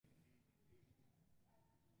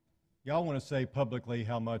Y'all want to say publicly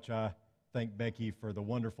how much I thank Becky for the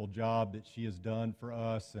wonderful job that she has done for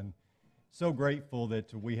us, and so grateful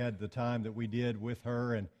that we had the time that we did with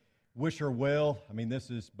her, and wish her well. I mean, this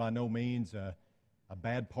is by no means a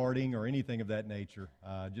bad parting or anything of that nature.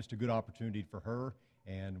 Just a good opportunity for her,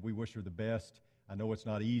 and we wish her the best. I know it's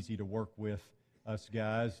not easy to work with us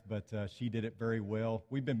guys, but she did it very well.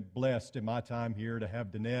 We've been blessed in my time here to have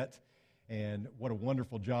Danette, and what a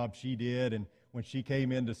wonderful job she did. And when she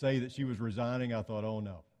came in to say that she was resigning, I thought, oh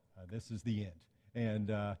no, this is the end.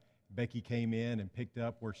 And Becky came in and picked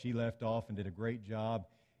up where she left off and did a great job.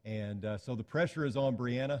 And so the pressure is on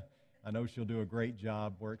Brianna. I know she'll do a great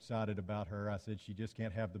job. We're excited about her. I said she just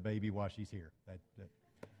can't have the baby while she's here.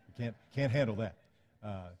 Can't handle that.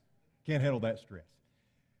 Can't handle that stress.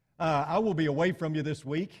 I will be away from you this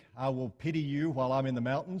week. I will pity you while I'm in the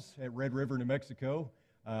mountains at Red River, New Mexico,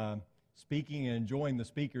 speaking and enjoying the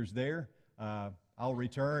speakers there. I'll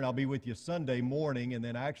return. I'll be with you Sunday morning, and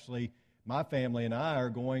then actually my family and I are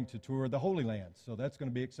going to tour the Holy Land, so that's going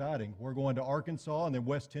to be exciting. We're going to Arkansas and then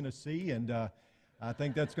West Tennessee, and I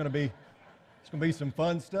think it's going to be some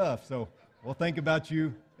fun stuff. So we'll think about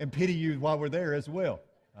you and pity you while we're there as well.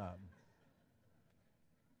 Have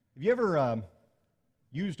you ever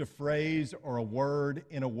used a phrase or a word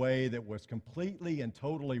in a way that was completely and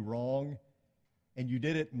totally wrong, and you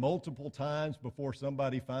did it multiple times before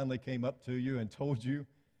somebody finally came up to you and told you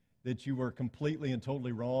that you were completely and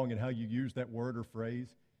totally wrong in how you used that word or phrase?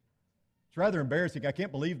 It's rather embarrassing. I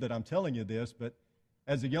can't believe that I'm telling you this, but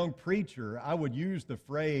as a young preacher, I would use the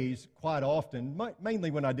phrase quite often,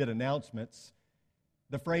 mainly when I did announcements,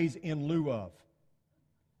 the phrase "in lieu of."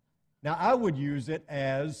 Now, I would use it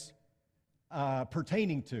as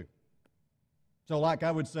pertaining to. So like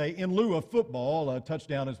I would say, in lieu of football, a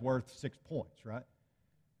touchdown is worth 6 points, right?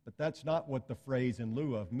 But that's not what the phrase "in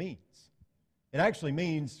lieu of" means. It actually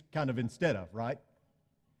means kind of instead of, right?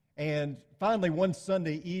 And finally, one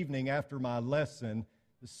Sunday evening after my lesson,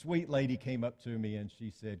 the sweet lady came up to me and she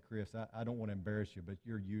said, "Chris, I don't want to embarrass you, but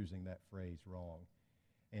you're using that phrase wrong."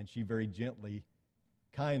 And she very gently,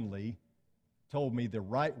 kindly told me the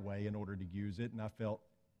right way in order to use it, and I felt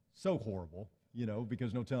so horrible,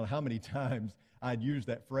 because no telling how many times I'd used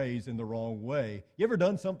that phrase in the wrong way. You ever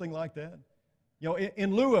done something like that?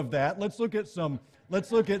 In lieu of that, let's look at some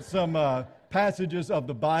passages of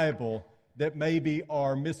the Bible that maybe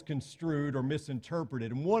are misconstrued or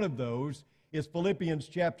misinterpreted. And one of those is Philippians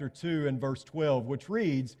chapter 2 and verse 12, which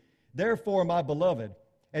reads, "Therefore, my beloved,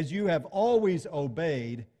 as you have always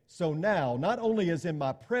obeyed, so now, not only as in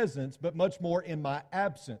my presence, but much more in my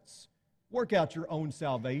absence, work out your own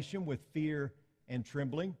salvation with fear and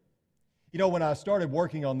trembling." When I started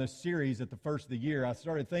working on this series at the first of the year, I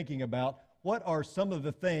started thinking about what are some of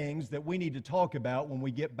the things that we need to talk about when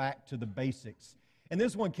we get back to the basics. And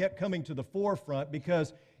this one kept coming to the forefront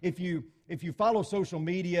because if you follow social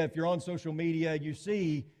media, if you're on social media, you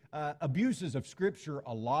see abuses of Scripture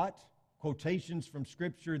a lot, quotations from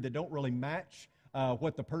Scripture that don't really match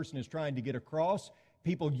what the person is trying to get across,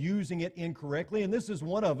 people using it incorrectly, and this is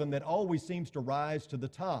one of them that always seems to rise to the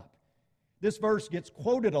top. This verse gets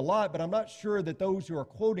quoted a lot, but I'm not sure that those who are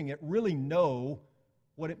quoting it really know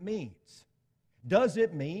what it means. Does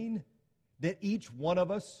it mean that each one of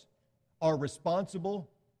us are responsible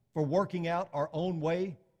for working out our own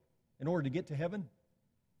way in order to get to heaven?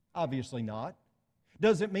 Obviously not.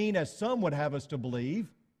 Does it mean, as some would have us to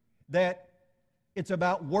believe, that it's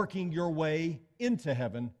about working your way into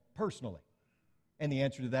heaven personally? And the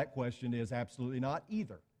answer to that question is absolutely not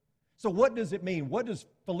either. So what does it mean? What does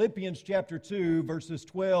Philippians chapter 2, verses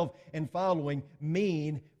 12 and following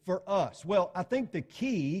mean for us? Well, I think the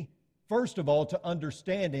key, first of all, to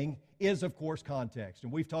understanding is, of course, context.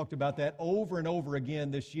 And we've talked about that over and over again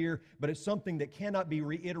this year, but it's something that cannot be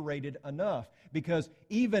reiterated enough, because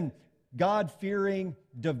even God-fearing,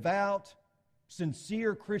 devout,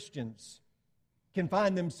 sincere Christians can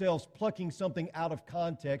find themselves plucking something out of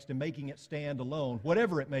context and making it stand alone,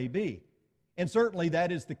 whatever it may be. And certainly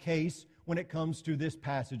that is the case when it comes to this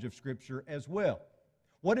passage of Scripture as well.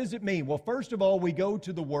 What does it mean? Well, first of all, we go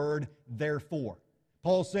to the word therefore.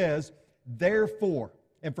 Paul says, therefore.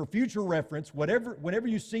 And for future reference, whenever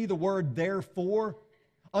you see the word therefore,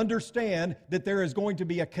 understand that there is going to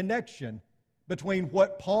be a connection between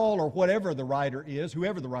what Paul or whoever the writer is,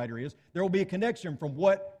 there will be a connection from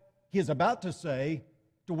what he is about to say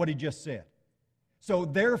to what he just said. So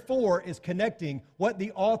therefore is connecting what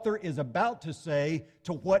the author is about to say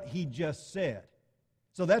to what he just said.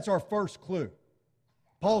 So that's our first clue.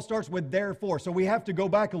 Paul starts with therefore. So we have to go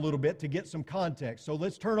back a little bit to get some context. So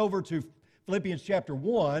let's turn over to Philippians chapter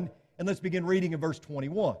 1 and let's begin reading in verse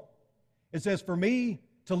 21. It says, "For me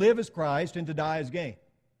To live is Christ, and to die is gain.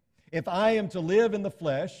 If I am to live in the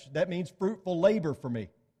flesh, that means fruitful labor for me.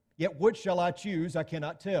 Yet which shall I choose, I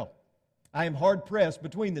cannot tell. I am hard-pressed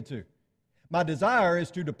between the two. My desire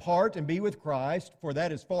is to depart and be with Christ, for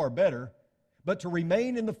that is far better, but to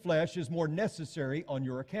remain in the flesh is more necessary on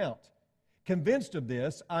your account. Convinced of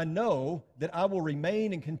this, I know that I will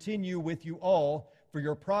remain and continue with you all for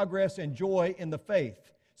your progress and joy in the faith,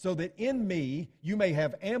 so that in me you may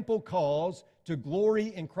have ample cause to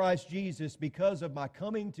glory in Christ Jesus because of my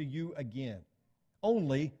coming to you again.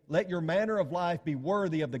 Only let your manner of life be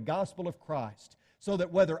worthy of the gospel of Christ, so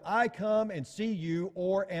that whether I come and see you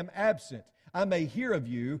or am absent, I may hear of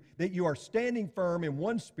you that you are standing firm in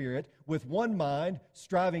one spirit, with one mind,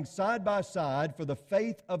 striving side by side for the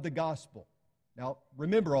faith of the gospel. Now,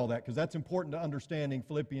 remember all that, because that's important to understanding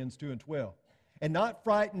Philippians 2 and 12. And not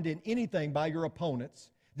frightened in anything by your opponents.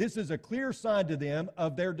 This is a clear sign to them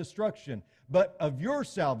of their destruction, but of your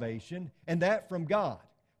salvation, and that from God.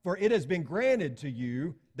 For it has been granted to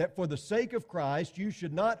you that for the sake of Christ you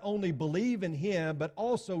should not only believe in Him, but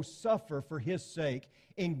also suffer for His sake,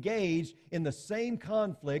 engaged in the same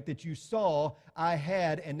conflict that you saw I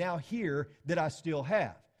had and now hear that I still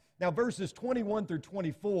have. Now, verses 21 through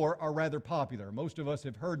 24 are rather popular. Most of us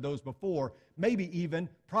have heard those before, maybe even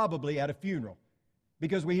probably at a funeral.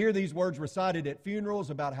 Because we hear these words recited at funerals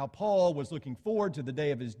about how Paul was looking forward to the day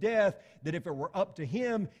of his death, that if it were up to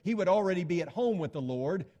him, he would already be at home with the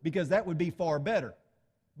Lord, because that would be far better.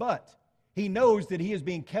 But he knows that he is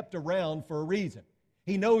being kept around for a reason.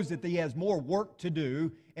 He knows that he has more work to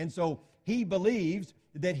do, and so he believes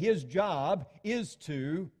that his job is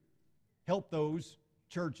to help those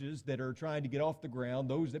churches that are trying to get off the ground,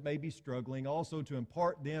 those that may be struggling, also to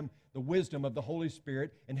impart them the wisdom of the Holy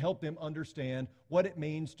Spirit and help them understand what it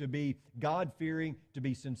means to be God-fearing, to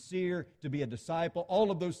be sincere, to be a disciple, all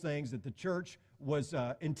of those things that the church was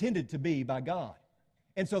intended to be by God.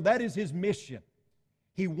 And so that is his mission.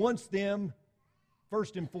 He wants them,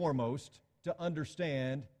 first and foremost, to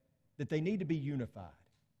understand that they need to be unified.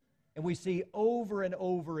 And we see over and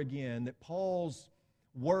over again that Paul's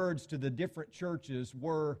words to the different churches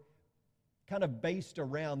were kind of based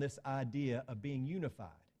around this idea of being unified.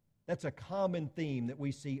 That's a common theme that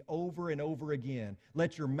we see over and over again.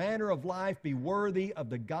 Let your manner of life be worthy of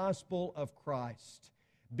the gospel of Christ.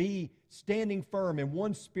 Be standing firm in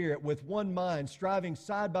one spirit, with one mind, striving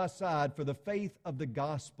side by side for the faith of the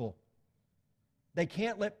gospel. They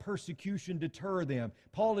can't let persecution deter them.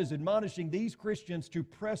 Paul is admonishing these Christians to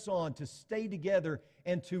press on, to stay together,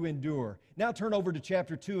 and to endure. Now turn over to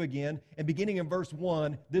chapter 2 again, and beginning in verse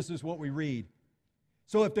 1, this is what we read.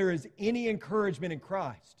 So if there is any encouragement in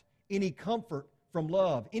Christ, any comfort from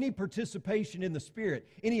love, any participation in the Spirit,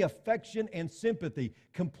 any affection and sympathy,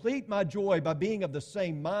 complete my joy by being of the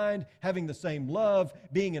same mind, having the same love,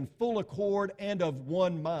 being in full accord and of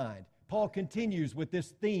one mind. Paul continues with this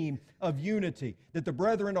theme of unity, that the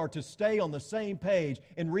brethren are to stay on the same page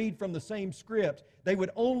and read from the same script. They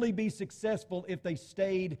would only be successful if they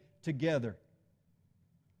stayed together.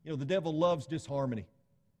 You know, the devil loves disharmony,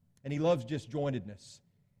 and he loves disjointedness.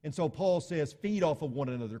 And so Paul says, feed off of one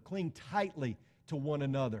another, cling tightly to one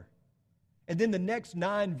another. And then the next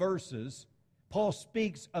 9 verses, Paul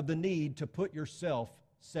speaks of the need to put yourself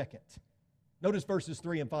second. Notice verses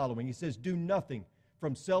 3 and following. He says, do nothing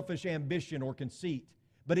from selfish ambition or conceit,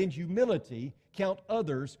 but in humility count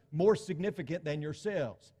others more significant than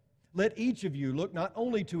yourselves. Let each of you look not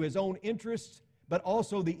only to his own interests, but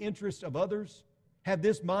also the interests of others. Have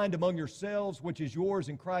this mind among yourselves, which is yours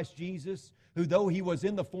in Christ Jesus, who though he was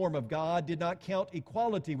in the form of God, did not count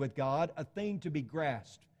equality with God a thing to be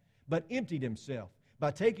grasped, but emptied himself by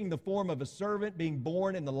taking the form of a servant, being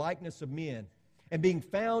born in the likeness of men. And being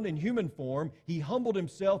found in human form, he humbled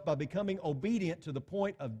himself by becoming obedient to the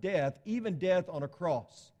point of death, even death on a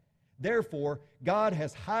cross. Therefore, God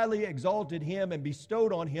has highly exalted him and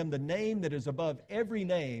bestowed on him the name that is above every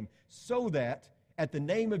name, so that at the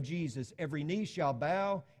name of Jesus every knee shall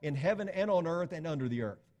bow in heaven and on earth and under the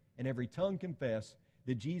earth, and every tongue confess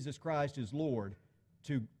that Jesus Christ is Lord,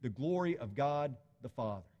 to the glory of God the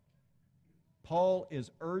Father. Paul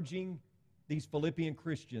is urging these Philippian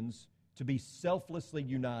Christians to be selflessly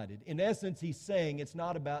united. In essence, he's saying it's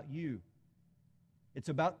not about you. It's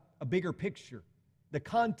about a bigger picture. The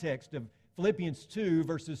context of Philippians 2,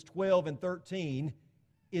 verses 12 and 13,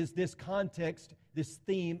 is this context, this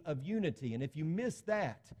theme of unity. And if you miss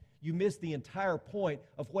that, you miss the entire point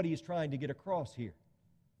of what he's trying to get across here.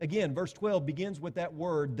 Again, verse 12 begins with that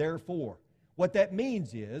word, therefore. What that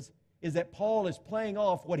means is that Paul is playing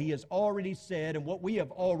off what he has already said and what we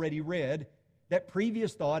have already read, that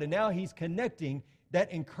previous thought, and now he's connecting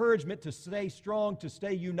that encouragement to stay strong, to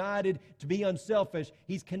stay united, to be unselfish,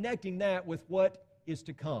 he's connecting that with what is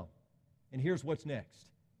to come. And here's what's next.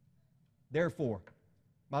 Therefore,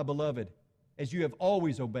 my beloved, as you have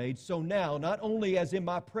always obeyed, so now, not only as in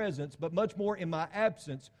my presence, but much more in my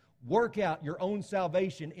absence, work out your own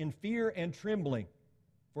salvation in fear and trembling.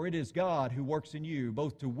 For it is God who works in you,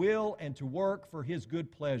 both to will and to work for His good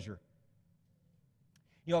pleasure.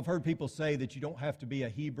 You know, I've heard people say that you don't have to be a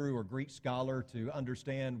Hebrew or Greek scholar to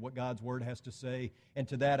understand what God's Word has to say, and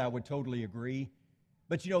to that I would totally agree.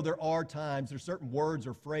 But you know, there are times, there's certain words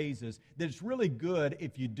or phrases that it's really good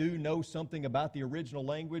if you do know something about the original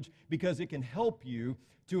language, because it can help you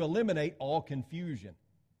to eliminate all confusion.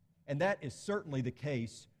 And that is certainly the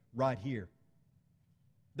case right here.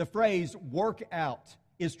 The phrase work out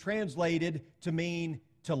is translated to mean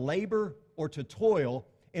to labor or to toil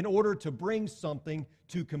in order to bring something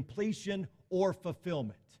to completion or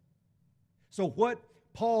fulfillment. So what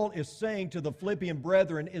Paul is saying to the Philippian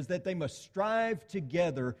brethren is that they must strive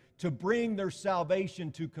together to bring their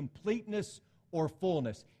salvation to completeness or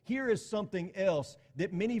fullness. Here is something else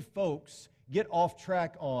that many folks get off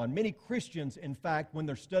track on. Many Christians, in fact, when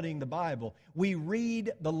they're studying the Bible, we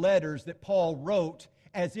read the letters that Paul wrote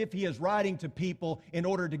as if he is writing to people in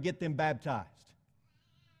order to get them baptized.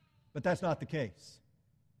 But that's not the case.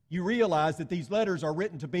 You realize that these letters are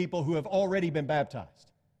written to people who have already been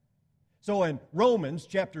baptized. So in Romans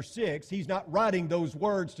chapter 6, he's not writing those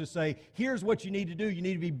words to say, here's what you need to do. You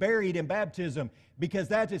need to be buried in baptism because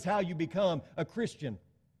that is how you become a Christian.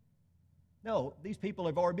 No, these people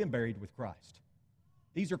have already been buried with Christ.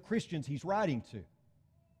 These are Christians he's writing to.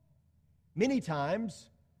 Many times,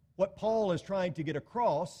 what Paul is trying to get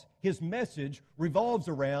across, his message revolves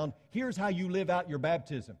around, here's how you live out your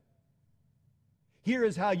baptism. Here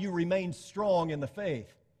is how you remain strong in the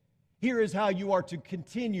faith. Here is how you are to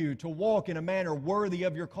continue to walk in a manner worthy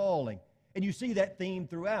of your calling. And you see that theme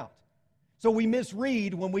throughout. So we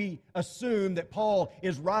misread when we assume that Paul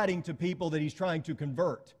is writing to people that he's trying to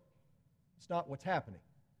convert. It's not what's happening.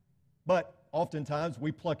 But oftentimes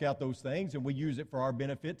we pluck out those things and we use it for our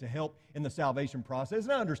benefit to help in the salvation process.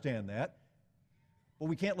 And I understand that. But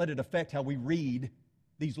we can't let it affect how we read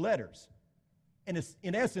these letters. And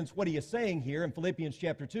in essence, what he is saying here in Philippians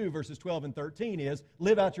chapter 2, verses 12 and 13 is,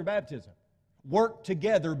 live out your baptism. Work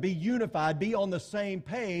together, be unified, be on the same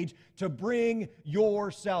page to bring your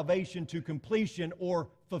salvation to completion or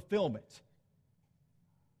fulfillment.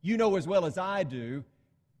 You know as well as I do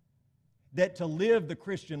that to live the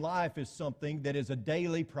Christian life is something that is a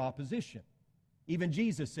daily proposition. Even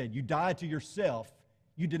Jesus said, you die to yourself,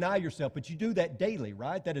 you deny yourself, but you do that daily,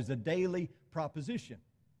 right? That is a daily proposition.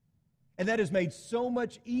 And that is made so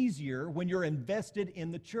much easier when you're invested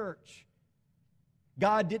in the church.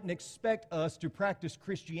 God didn't expect us to practice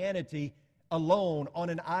Christianity alone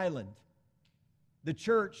on an island. The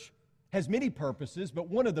church has many purposes, but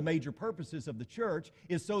one of the major purposes of the church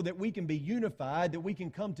is so that we can be unified, that we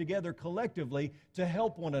can come together collectively to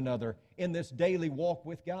help one another in this daily walk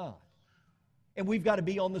with God. And we've got to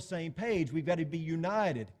be on the same page. We've got to be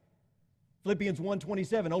united. Philippians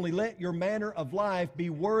 1:27, only let your manner of life be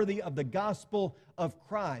worthy of the gospel of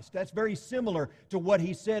Christ. That's very similar to what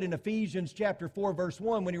he said in Ephesians chapter 4, verse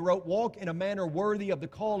 1, when he wrote, walk in a manner worthy of the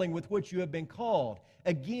calling with which you have been called.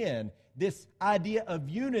 Again, this idea of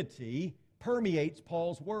unity permeates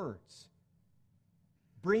Paul's words.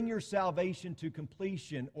 Bring your salvation to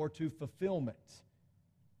completion or to fulfillment.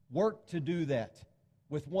 Work to do that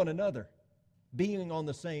with one another, being on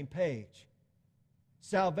the same page.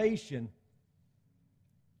 Salvation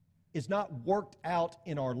is not worked out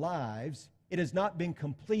in our lives. It has not been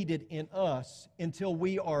completed in us until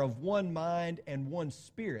we are of one mind and one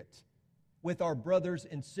spirit with our brothers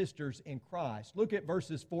and sisters in Christ. Look at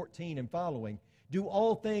verses 14 and following. Do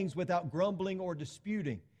all things without grumbling or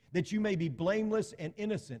disputing, that you may be blameless and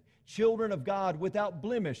innocent, children of God without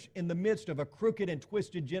blemish in the midst of a crooked and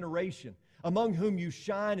twisted generation, among whom you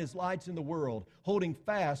shine as lights in the world, holding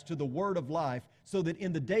fast to the word of life, so that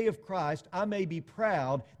in the day of Christ I may be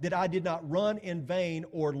proud that I did not run in vain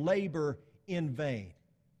or labor in vain.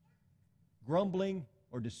 Grumbling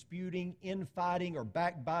or disputing, infighting or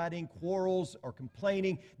backbiting, quarrels or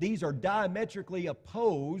complaining, these are diametrically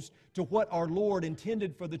opposed to what our Lord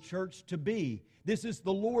intended for the church to be. This is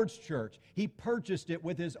the Lord's church. He purchased it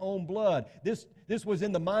with His own blood. This was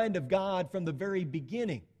in the mind of God from the very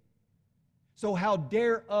beginning. So how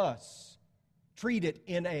dare us treat it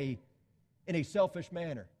in a selfish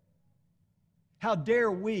manner? How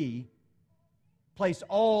dare we place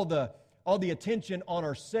all the attention on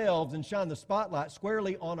ourselves and shine the spotlight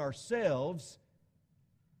squarely on ourselves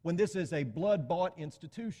when this is a blood-bought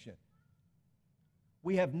institution?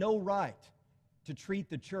 We have no right to treat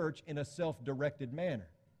the church in a self-directed manner.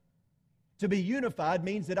 To be unified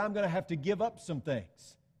means that I'm going to have to give up some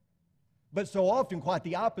things. But so often, quite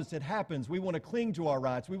the opposite happens. We want to cling to our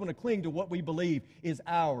rights. We want to cling to what we believe is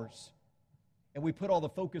ours. And we put all the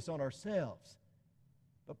focus on ourselves.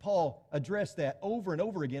 But Paul addressed that over and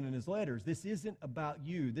over again in his letters. This isn't about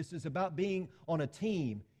you. This is about being on a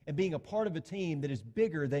team and being a part of a team that is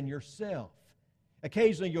bigger than yourself.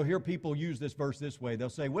 Occasionally you'll hear people use this verse this way. They'll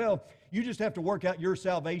say, well, you just have to work out your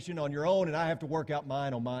salvation on your own and I have to work out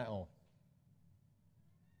mine on my own.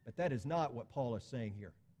 But that is not what Paul is saying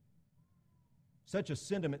here. Such a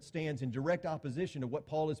sentiment stands in direct opposition to what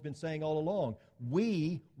Paul has been saying all along.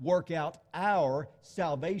 We work out our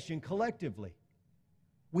salvation collectively.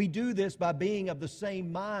 We do this by being of the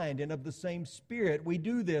same mind and of the same spirit. We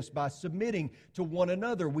do this by submitting to one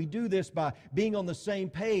another. We do this by being on the same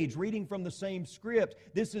page, reading from the same script.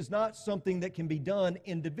 This is not something that can be done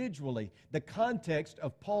individually. The context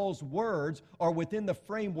of Paul's words are within the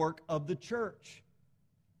framework of the church.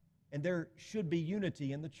 And there should be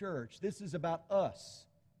unity in the church. This is about us,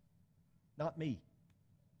 not me.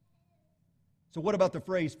 So what about the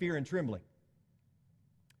phrase fear and trembling?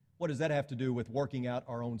 What does that have to do with working out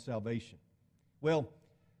our own salvation? Well,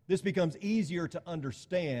 this becomes easier to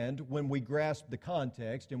understand when we grasp the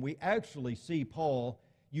context, and we actually see Paul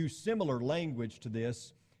use similar language to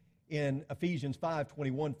this in Ephesians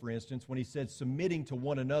 5:21, for instance, when he said, submitting to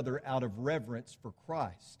one another out of reverence for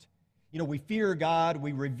Christ. You know, we fear God,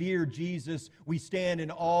 we revere Jesus, we stand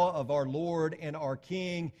in awe of our Lord and our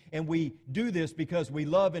King, and we do this because we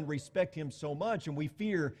love and respect Him so much, and we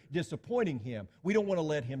fear disappointing Him. We don't want to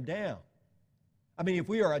let Him down. I mean, if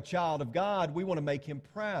we are a child of God, we want to make Him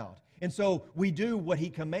proud. And so we do what He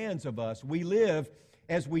commands of us. We live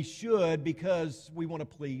as we should because we want to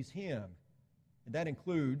please Him. And that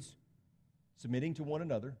includes submitting to one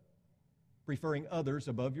another, preferring others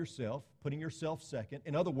above yourself, putting yourself second.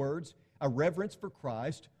 In other words, a reverence for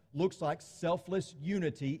Christ looks like selfless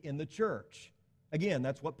unity in the church. Again,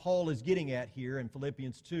 that's what Paul is getting at here in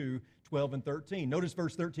Philippians 2:12 and 13. Notice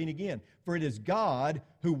verse 13 again. For it is God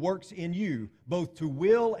who works in you, both to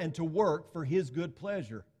will and to work for His good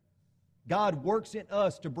pleasure. God works in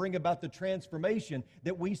us to bring about the transformation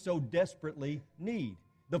that we so desperately need.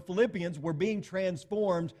 The Philippians were being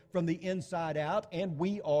transformed from the inside out, and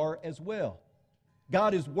we are as well.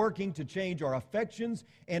 God is working to change our affections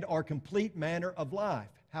and our complete manner of life.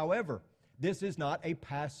 However, this is not a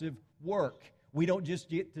passive work. We don't just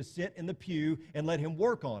get to sit in the pew and let Him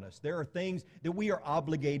work on us. There are things that we are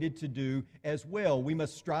obligated to do as well. We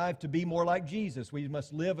must strive to be more like Jesus. We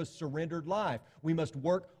must live a surrendered life. We must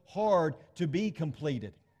work hard to be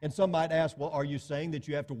completed. And some might ask, well, are you saying that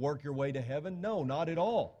you have to work your way to heaven? No, not at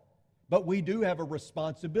all. But we do have a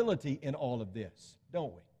responsibility in all of this,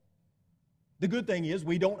 don't we? The good thing is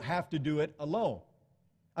we don't have to do it alone.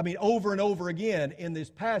 I mean, over and over again in these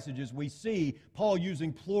passages, we see Paul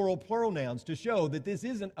using plural pronouns to show that this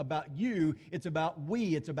isn't about you, it's about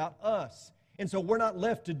we, it's about us. And so we're not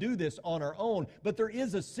left to do this on our own, but there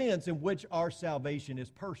is a sense in which our salvation is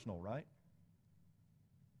personal, right?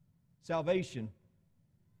 Salvation,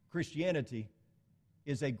 Christianity,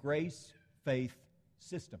 is a grace-faith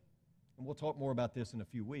system. And we'll talk more about this in a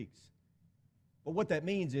few weeks. But what that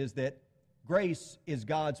means is that grace is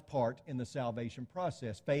God's part in the salvation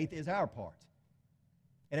process. Faith is our part.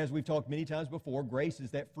 And as we've talked many times before, grace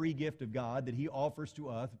is that free gift of God that He offers to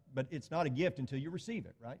us, but it's not a gift until you receive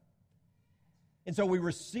it, right? And so we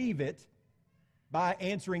receive it by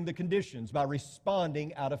answering the conditions, by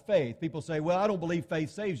responding out of faith. People say, well, I don't believe faith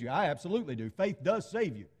saves you. I absolutely do. Faith does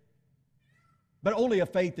save you. But only a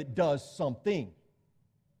faith that does something.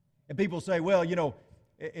 And people say, well, you know,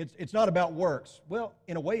 it's not about works. Well,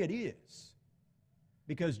 in a way it is.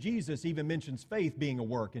 Because Jesus even mentions faith being a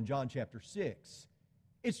work in John chapter 6.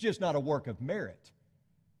 It's just not a work of merit.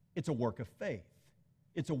 It's a work of faith.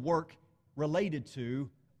 It's a work related to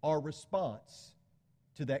our response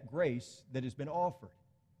to that grace that has been offered.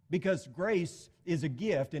 Because grace is a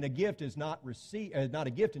gift, and a gift is not a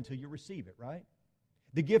gift until you receive it, right?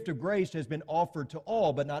 The gift of grace has been offered to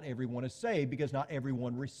all, but not everyone is saved because not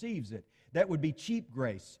everyone receives it. That would be cheap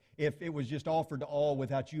grace if it was just offered to all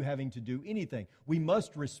without you having to do anything. We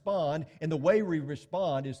must respond, and the way we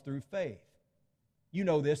respond is through faith. You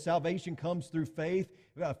know this, salvation comes through faith,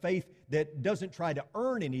 faith that doesn't try to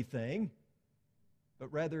earn anything,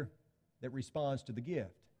 but rather that responds to the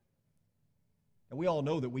gift. And we all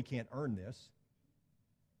know that we can't earn this.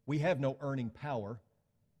 We have no earning power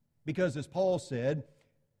because, as Paul said,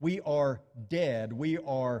 we are dead. We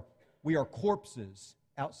are corpses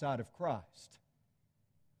outside of Christ.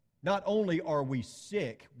 Not only are we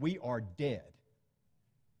sick, we are dead.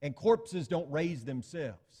 And corpses don't raise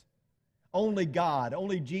themselves. Only God,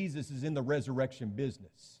 only Jesus is in the resurrection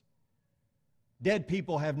business. Dead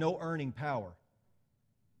people have no earning power.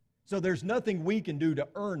 So there's nothing we can do to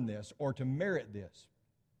earn this or to merit this.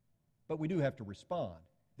 But we do have to respond.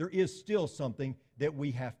 There is still something that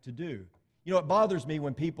we have to do. You know, it bothers me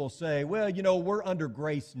when people say, well, you know, we're under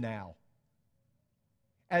grace now.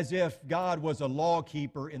 As if God was a law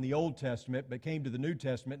keeper in the Old Testament, but came to the New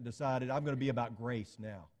Testament and decided, I'm going to be about grace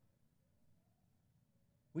now.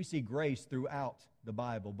 We see grace throughout the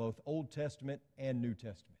Bible, both Old Testament and New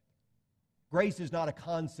Testament. Grace is not a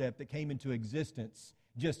concept that came into existence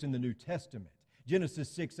just in the New Testament. Genesis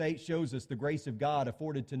 6:8 shows us the grace of God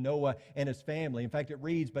afforded to Noah and his family. In fact, it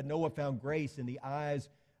reads, but Noah found grace in the eyes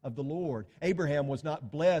of the Lord. Abraham was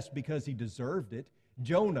not blessed because he deserved it.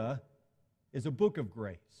 Jonah is a book of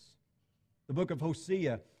grace. The book of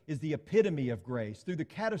Hosea is the epitome of grace. Through the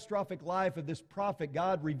catastrophic life of this prophet,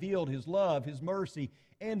 God revealed His love, His mercy,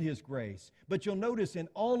 and His grace. But you'll notice in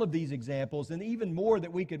all of these examples, and even more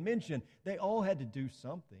that we could mention, they all had to do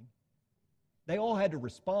something. They all had to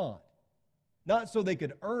respond. Not so they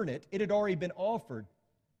could earn it. It had already been offered.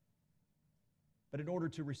 But in order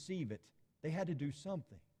to receive it, they had to do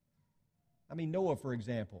something. I mean, Noah, for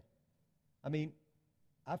example.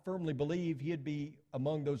 I firmly believe he'd be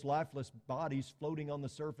among those lifeless bodies floating on the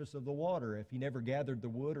surface of the water if he never gathered the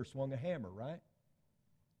wood or swung a hammer, right?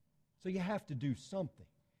 So you have to do something.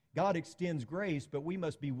 God extends grace, but we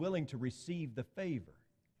must be willing to receive the favor.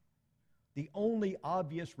 The only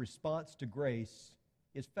obvious response to grace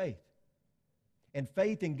is faith. And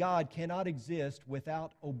faith in God cannot exist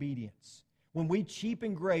without obedience. When we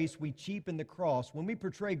cheapen grace, we cheapen the cross. When we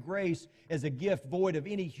portray grace as a gift void of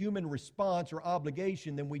any human response or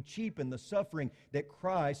obligation, then we cheapen the suffering that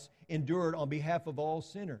Christ endured on behalf of all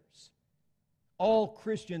sinners. All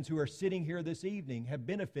Christians who are sitting here this evening have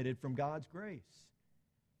benefited from God's grace.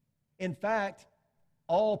 In fact,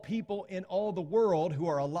 all people in all the world who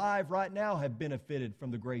are alive right now have benefited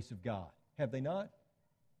from the grace of God. Have they not?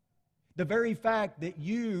 The very fact that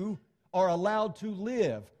you are allowed to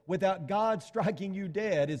live without God striking you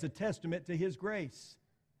dead is a testament to His grace.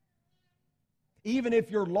 Even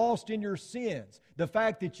if you're lost in your sins, the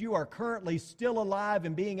fact that you are currently still alive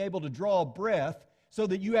and being able to draw breath so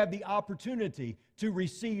that you have the opportunity to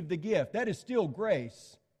receive the gift, that is still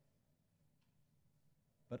grace.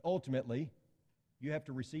 But ultimately, you have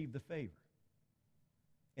to receive the favor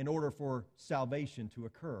in order for salvation to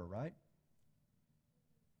occur, right?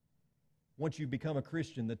 Once you become a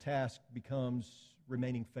Christian, the task becomes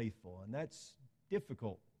remaining faithful, and that's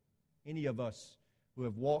difficult. Any of us who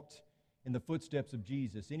have walked in the footsteps of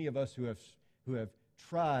Jesus, any of us who have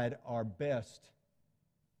tried our best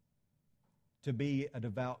to be a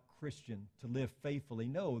devout Christian, to live faithfully,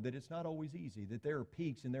 know that it's not always easy, that there are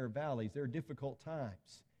peaks and there are valleys, there are difficult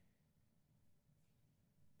times.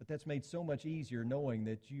 But that's made so much easier knowing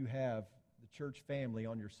that you have the church family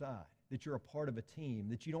on your side, that you're a part of a team,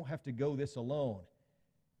 that you don't have to go this alone.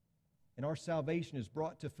 And our salvation is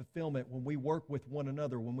brought to fulfillment when we work with one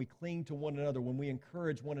another, when we cling to one another, when we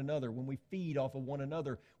encourage one another, when we feed off of one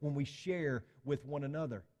another, when we share with one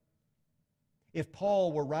another. If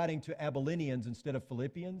Paul were writing to Abilenians instead of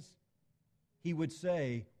Philippians, he would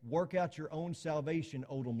say, work out your own salvation,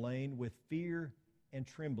 Odom Lane, with fear and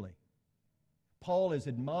trembling. Paul is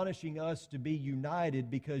admonishing us to be united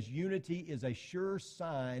because unity is a sure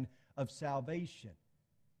sign of salvation.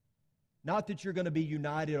 Not that you're going to be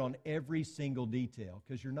united on every single detail,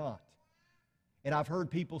 because you're not. And I've heard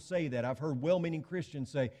people say that. I've heard well-meaning Christians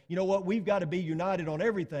say, you know what, we've got to be united on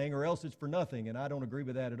everything or else it's for nothing. And I don't agree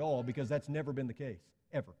with that at all, because that's never been the case,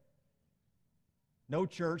 ever. No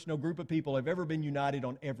church, no group of people have ever been united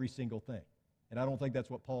on every single thing. And I don't think that's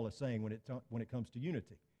what Paul is saying when it comes to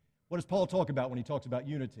unity. What does Paul talk about when he talks about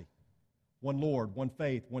unity? One Lord, one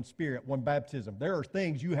faith, one Spirit, one baptism. There are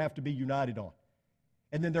things you have to be united on.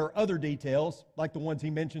 And then there are other details, like the ones he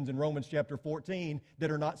mentions in Romans chapter 14,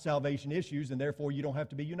 that are not salvation issues, and therefore you don't have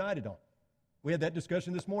to be united on. We had that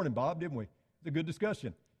discussion this morning, Bob, didn't we? It's a good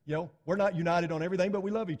discussion. You know, we're not united on everything, but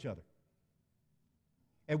we love each other.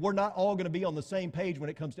 And we're not all going to be on the same page when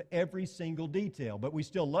it comes to every single detail, but we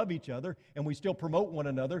still love each other, and we still promote one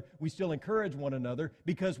another, we still encourage one another,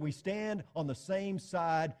 because we stand on the same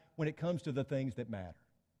side when it comes to the things that matter.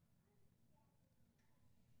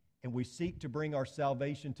 And we seek to bring our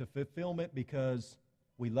salvation to fulfillment because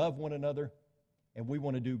we love one another and we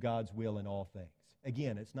want to do God's will in all things.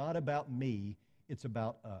 Again, it's not about me, it's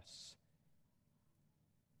about us.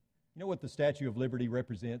 You know what the Statue of Liberty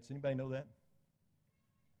represents? Anybody know that?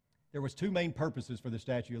 There was two main purposes for the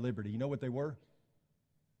Statue of Liberty. You know what they were?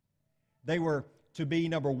 They were to be,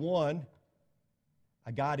 number one,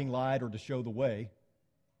 a guiding light or to show the way.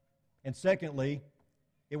 And secondly,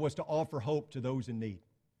 it was to offer hope to those in need.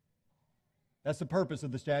 That's the purpose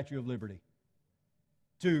of the Statue of Liberty.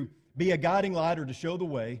 To be a guiding light or to show the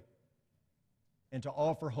way, and to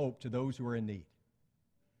offer hope to those who are in need.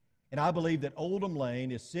 And I believe that Oldham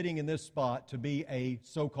Lane is sitting in this spot to be a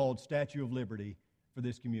so-called Statue of Liberty for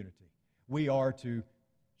this community. We are to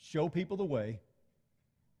show people the way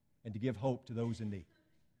and to give hope to those in need.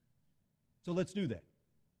 So let's do that.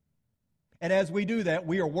 And as we do that,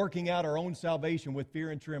 we are working out our own salvation with fear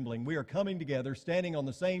and trembling. We are coming together, standing on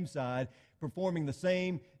the same side, performing the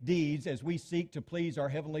same deeds as we seek to please our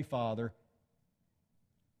Heavenly Father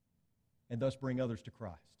and thus bring others to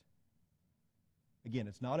Christ. Again,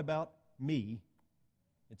 it's not about me,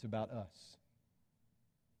 it's about us.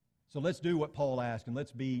 So let's do what Paul asked, and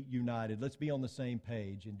let's be united. Let's be on the same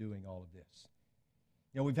page in doing all of this.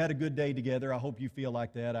 You know, we've had a good day together. I hope you feel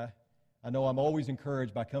like that. I know I'm always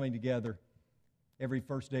encouraged by coming together every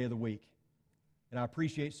first day of the week. And I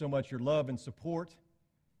appreciate so much your love and support.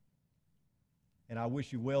 And I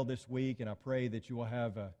wish you well this week, and I pray that you will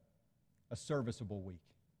have a serviceable week.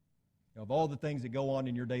 You know, of all the things that go on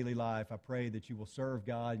in your daily life, I pray that you will serve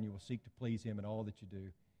God and you will seek to please Him in all that you do.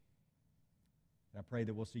 And I pray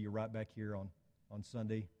that we'll see you right back here on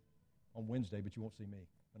Sunday, on Wednesday, but you won't see me,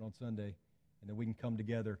 but on Sunday, and that we can come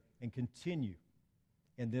together and continue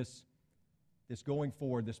in this going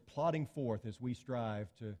forward, this plodding forth as we strive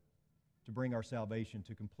to bring our salvation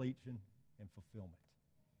to completion and fulfillment.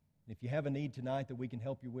 And if you have a need tonight that we can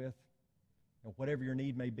help you with, or whatever your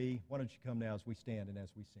need may be, why don't you come now as we stand and as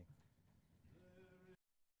we sing.